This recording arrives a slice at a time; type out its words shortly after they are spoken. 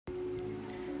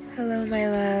Hello, my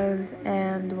love,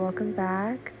 and welcome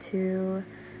back to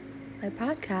my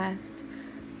podcast.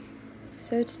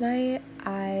 So, tonight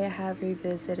I have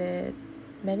revisited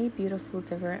many beautiful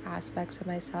different aspects of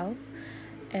myself,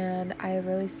 and I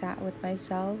really sat with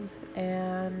myself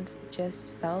and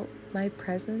just felt my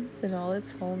presence in all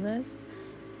its wholeness.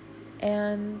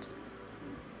 And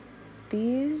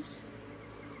these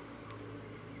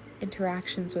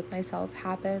interactions with myself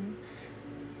happen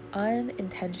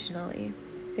unintentionally.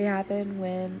 They happen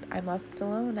when I'm left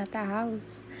alone at the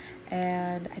house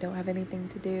and I don't have anything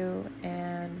to do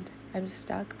and I'm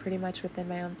stuck pretty much within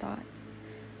my own thoughts.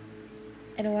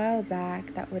 And a while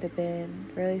back, that would have been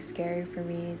really scary for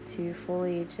me to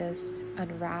fully just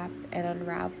unwrap and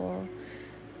unravel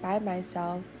by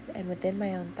myself and within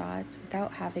my own thoughts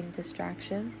without having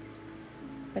distractions.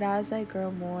 But as I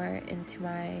grow more into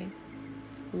my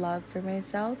love for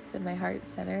myself and my heart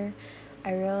center,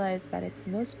 I realized that it's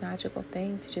the most magical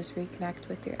thing to just reconnect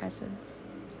with your essence.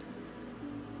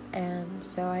 And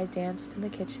so I danced in the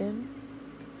kitchen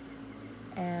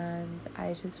and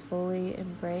I just fully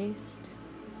embraced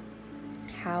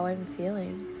how I'm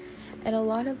feeling. And a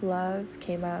lot of love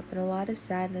came up and a lot of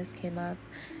sadness came up,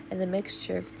 and the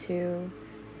mixture of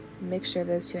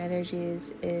those two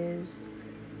energies is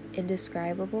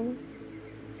indescribable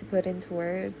to put into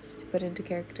words, to put into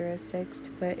characteristics, to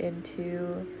put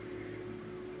into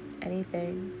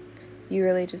anything. You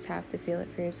really just have to feel it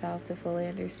for yourself to fully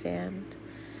understand.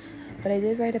 But I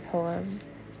did write a poem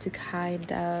to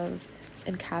kind of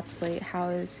encapsulate how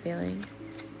I was feeling,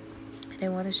 and I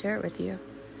want to share it with you.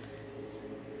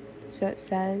 So it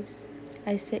says,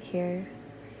 I sit here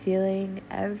feeling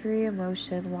every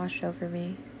emotion wash over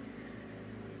me,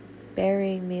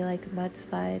 burying me like a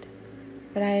mudslide,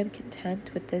 but I am content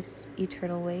with this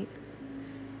eternal weight.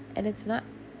 And it's not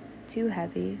too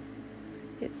heavy.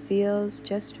 It feels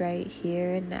just right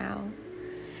here and now.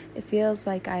 It feels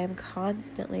like I am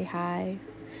constantly high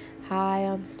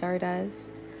on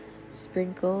stardust,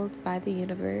 sprinkled by the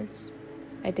universe.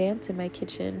 I dance in my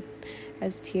kitchen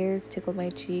as tears tickle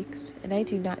my cheeks, and I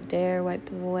do not dare wipe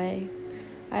them away.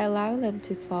 I allow them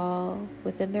to fall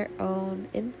within their own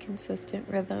inconsistent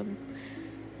rhythm,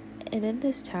 and in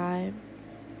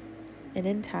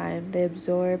time, they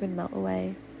absorb and melt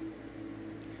away.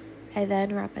 I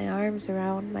then wrap my arms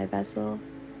around my vessel,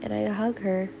 and I hug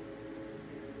her.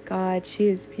 God, she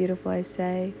is beautiful, I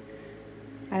say.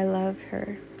 I love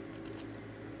her.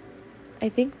 I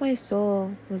think my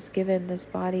soul was given this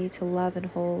body to love and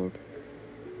hold.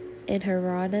 In her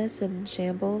rawness and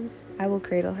shambles, I will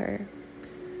cradle her.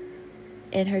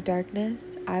 In her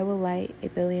darkness, I will light a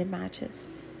billion matches.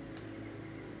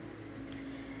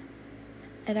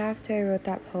 And after I wrote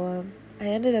that poem, I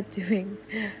ended up doing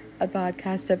a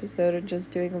podcast episode and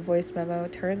just doing a voice memo.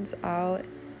 Turns out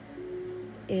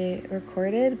it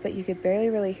recorded, but you could barely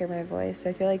really hear my voice.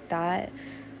 So I feel like that,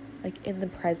 like in the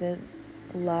present,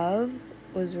 love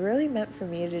was really meant for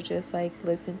me to just like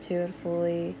listen to and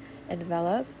fully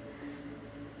envelop.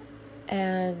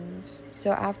 And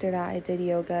so after that, I did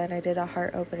yoga, and I did a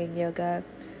heart opening yoga,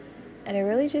 and I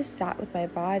really just sat with my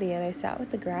body, and I sat with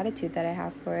the gratitude that I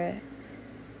have for it.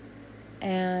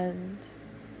 And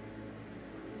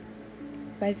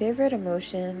my favorite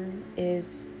emotion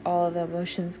is all of the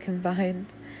emotions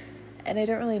combined, and I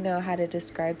don't really know how to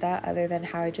describe that other than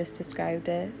how I just described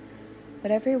it. But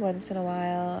every once in a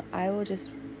while, I will just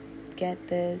get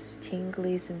this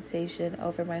tingly sensation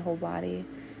over my whole body,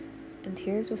 and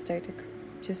tears will start to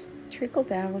just trickle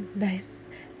down nice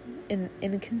in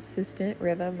inconsistent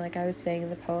rhythm, like I was saying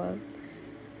in the poem.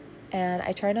 And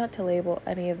I try not to label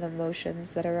any of the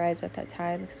emotions that arise at that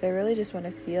time, because I really just want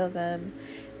to feel them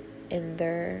in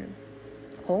their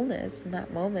wholeness in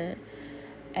that moment.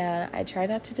 And I try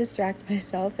not to distract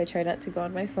myself. I try not to go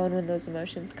on my phone when those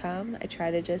emotions come. I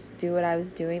try to just do what I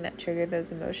was doing that triggered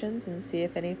those emotions and see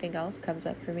if anything else comes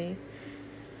up for me.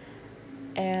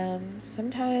 And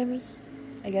sometimes,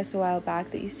 I guess a while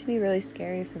back, that used to be really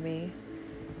scary for me.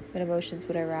 When emotions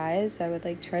would arise, I would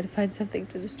like try to find something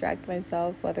to distract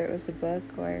myself, whether it was a book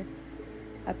or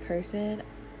a person.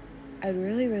 I'd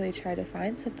really, really try to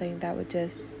find something that would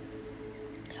just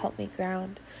help me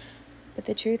ground. But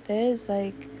the truth is,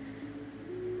 like,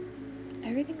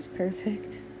 everything's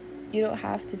perfect. You don't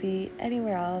have to be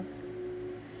anywhere else.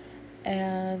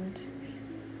 And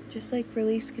just like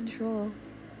release control.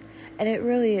 And it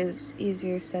really is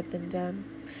easier said than done.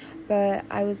 But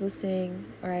I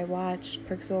watched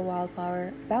Perks of a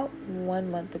Wildflower about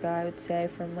 1 month ago, I would say,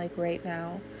 from like right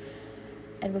now.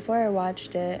 And before I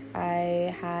watched it,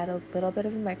 I had a little bit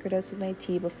of a microdose with my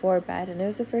tea before bed. And it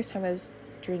was the first time I was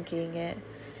drinking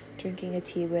a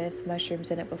tea with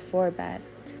mushrooms in it before bed.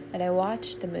 And I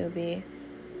watched the movie,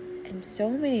 and so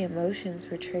many emotions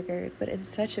were triggered, but in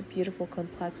such a beautiful,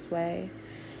 complex way.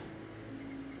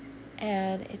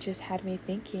 And it just had me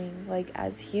thinking, like,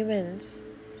 as humans,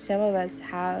 some of us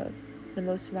have the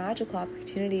most magical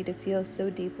opportunity to feel so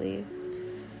deeply.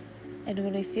 And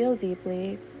when we feel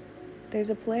deeply, there's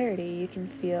a polarity. You can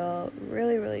feel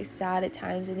really, really sad at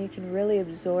times, and you can really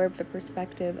absorb the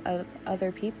perspective of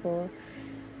other people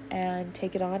and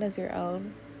take it on as your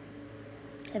own.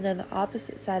 And then the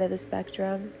opposite side of the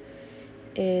spectrum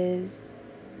is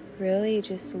really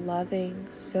just loving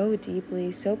so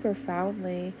deeply, so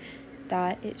profoundly,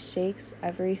 that it shakes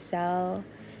every cell.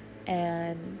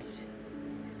 And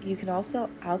you can also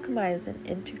alchemize and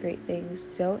integrate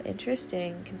things so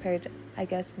interesting compared to, I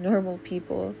guess, normal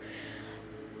people.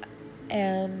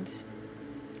 And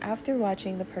after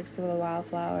watching The Perks of the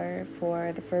Wildflower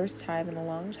for the first time in a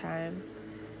long time,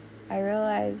 I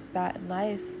realized that in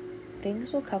life,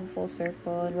 things will come full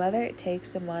circle, and whether it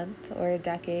takes a month or a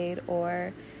decade,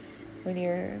 or when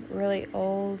you're really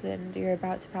old and you're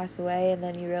about to pass away, and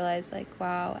then you realize, like,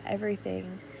 wow,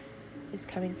 everything is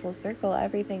coming full circle.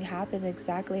 Everything happened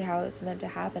exactly how it's meant to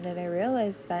happen. And I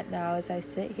realized that now as I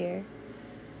sit here.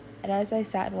 And as I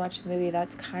sat and watched the movie,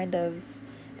 that's kind of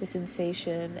the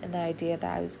sensation and the idea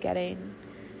that I was getting.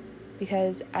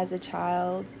 Because as a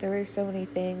child, there were so many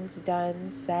things done,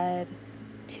 said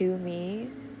to me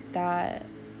that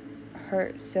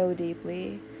hurt so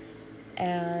deeply.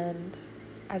 And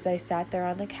as I sat there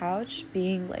on the couch,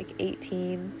 being like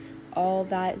 18, all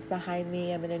that is behind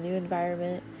me. I'm in a new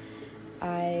environment.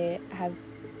 I have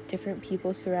different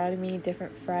people surrounding me,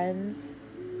 different friends.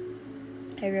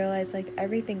 I realized, like,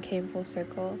 everything came full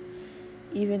circle.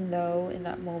 Even though in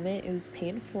that moment it was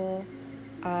painful,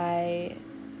 I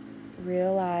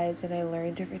realized and I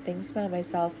learned different things about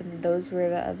myself, and those were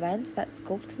the events that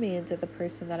sculpted me into the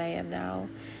person that I am now.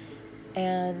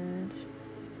 And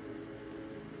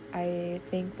I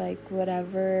think, like,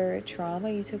 whatever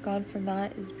trauma you took on from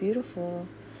that is beautiful.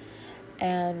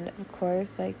 And of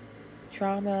course, like,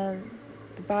 trauma,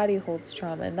 the body holds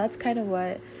trauma, and that's kind of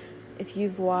what, if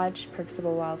you've watched Perks of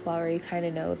a Wildflower, you kind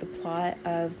of know the plot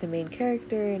of the main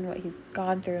character and what he's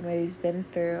gone through and what he's been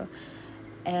through.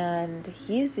 And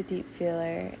he's a deep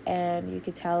feeler, and you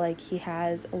could tell, like, he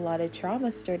has a lot of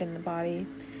trauma stored in the body.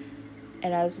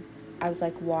 And I was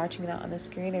like watching that on the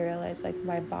screen. I realized, like,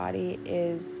 my body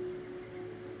is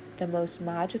the most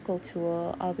magical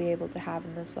tool I'll be able to have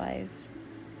in this life.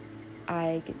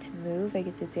 I get to move, I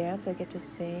get to dance, I get to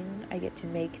sing, I get to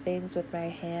make things with my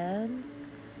hands,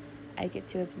 I get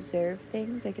to observe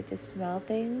things, I get to smell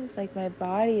things. Like, my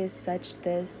body is such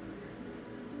this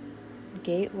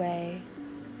gateway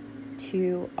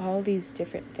to all these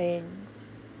different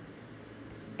things.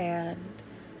 And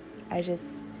I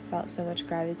just felt so much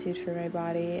gratitude for my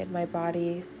body, and my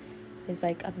body is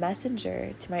like a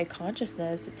messenger to my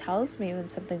consciousness. It tells me when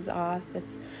something's off. If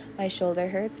my shoulder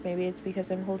hurts, maybe it's because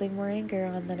I'm holding more anger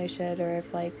on than I should. Or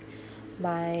if, like,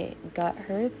 my gut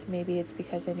hurts, maybe it's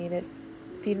because I need to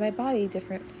feed my body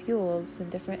different fuels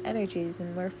and different energies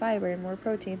and more fiber and more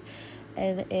protein.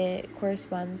 And it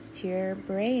corresponds to your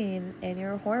brain and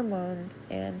your hormones.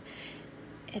 And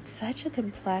it's such a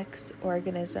complex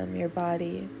organism, your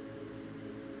body.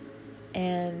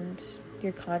 And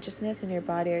your consciousness and your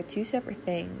body are two separate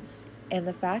things. And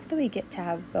the fact that we get to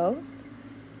have both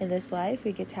in this life,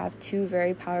 we get to have two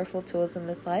very powerful tools in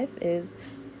this life, is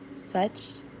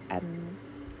such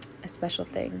a special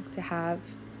thing to have.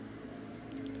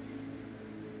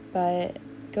 But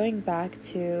going back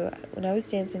to when I was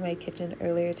dancing in my kitchen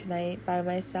earlier tonight by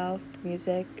myself, with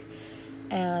music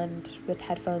and with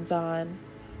headphones on,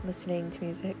 listening to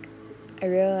music, I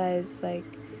realized, like,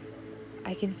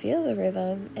 I can feel the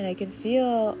rhythm, and I can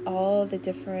feel all the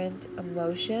different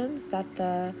emotions that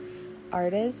the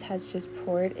artist has just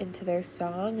poured into their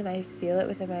song, and I feel it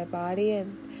within my body.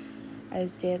 And I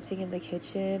was dancing in the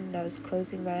kitchen, and I was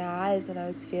closing my eyes, and I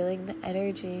was feeling the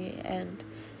energy, and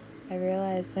I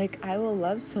realized, like, I will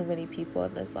love so many people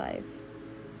in this life.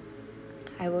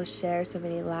 I will share so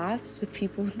many laughs with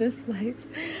people in this life.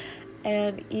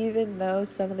 And even though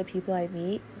some of the people I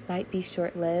meet might be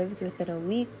short-lived, within a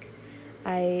week,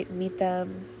 I meet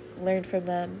them, learn from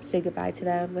them, say goodbye to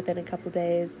them within a couple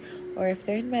days, or if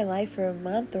they're in my life for a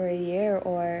month or a year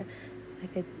or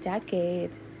like a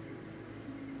decade,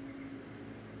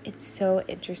 it's so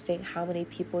interesting how many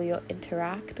people you'll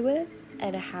interact with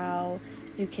and how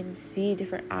you can see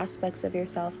different aspects of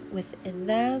yourself within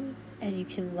them, and you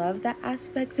can love that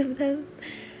aspect of them.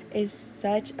 Is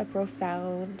such a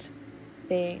profound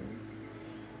thing.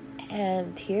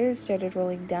 and tears started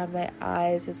rolling down my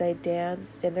eyes as I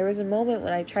danced. And there was a moment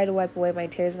when I tried to wipe away my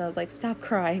tears and I was like, stop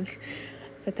crying.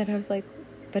 But then I was like,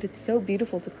 but it's so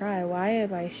beautiful to cry. Why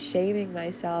am I shaming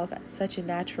myself at such a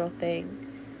natural thing?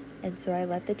 And so I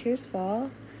let the tears fall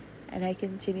and I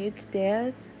continued to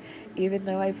dance, even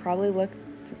though I probably looked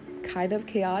kind of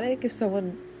chaotic. If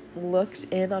someone looked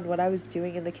in on what I was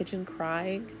doing in the kitchen,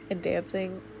 crying and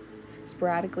dancing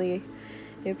sporadically,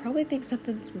 they would probably think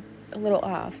something's a little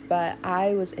off. But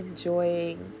I was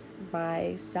enjoying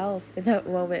myself in that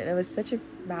moment. It was such a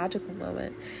magical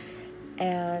moment.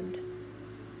 And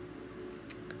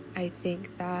I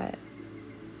think that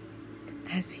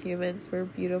as humans, we're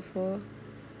beautiful.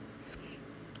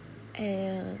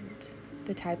 And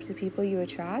the types of people you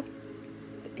attract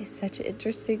is such an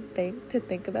interesting thing to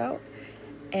think about.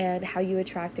 And how you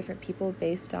attract different people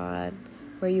based on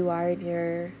where you are in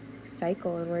your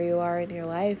cycle and where you are in your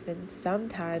life. And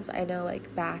sometimes, I know,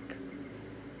 like back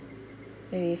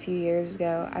maybe a few years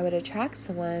ago, I would attract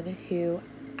someone who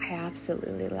I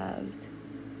absolutely loved,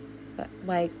 but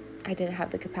I didn't have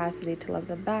the capacity to love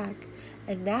them back.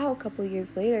 And now, a couple of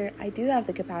years later, I do have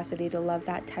the capacity to love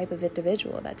that type of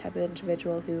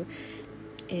individual who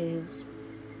is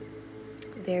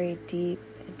very deep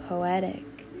and poetic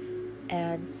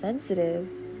and sensitive.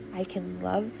 I can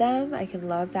love them. I can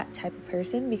love that type of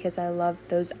person because I love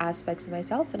those aspects of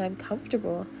myself, and I'm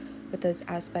comfortable with those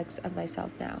aspects of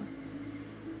myself now.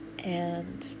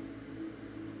 And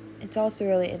it's also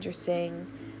really interesting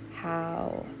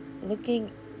how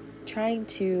trying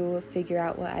to figure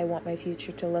out what I want my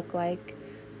future to look like.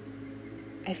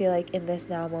 I feel like in this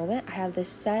now moment, I have this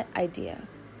set idea.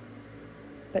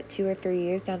 But 2 or 3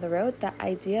 years down the road, that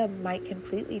idea might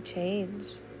completely change.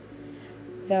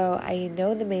 Though I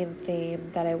know the main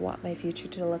theme that I want my future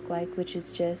to look like, which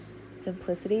is just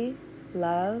simplicity,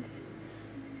 love,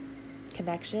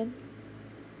 connection,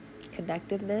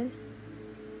 connectiveness.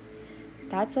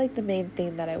 That's like the main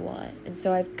theme that I want. And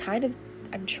so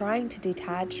I'm trying to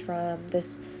detach from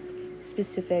this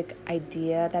specific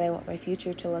idea that I want my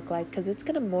future to look like, because it's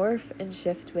going to morph and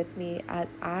shift with me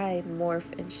as I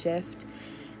morph and shift.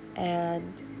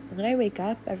 And when I wake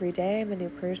up every day, I'm a new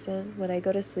person. When I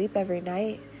go to sleep every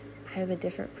night, I'm a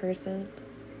different person.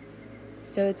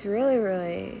 So it's really,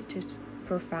 really just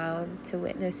profound to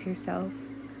witness yourself.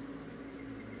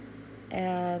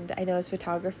 And I know as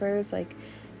photographers, like,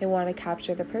 they want to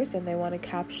capture the person. They want to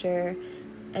capture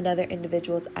another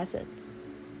individual's essence.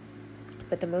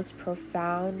 But the most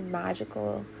profound,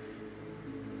 magical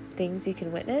things you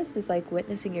can witness is like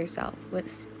witnessing yourself,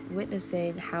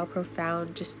 witnessing how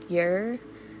profound just your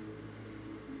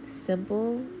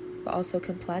simple but also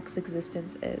complex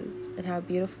existence is, and how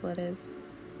beautiful it is.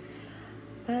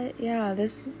 But yeah,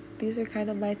 these are kind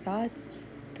of my thoughts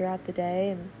throughout the day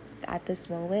and at this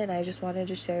moment. I just wanted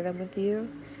to share them with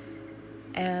you.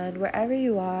 And wherever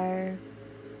you are,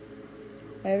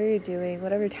 whatever you're doing,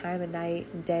 whatever time of night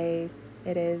and day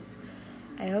it is,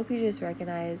 I hope you just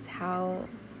recognize how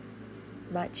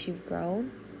much you've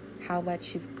grown, how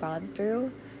much you've gone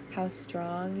through, how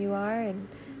strong you are, and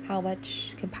how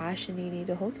much compassion you need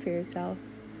to hold for yourself,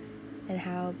 and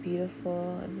how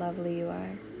beautiful and lovely you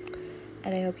are.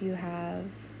 And I hope you have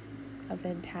a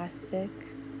fantastic,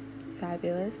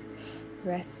 fabulous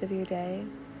rest of your day,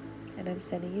 and I'm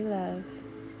sending you love.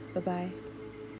 Bye-bye.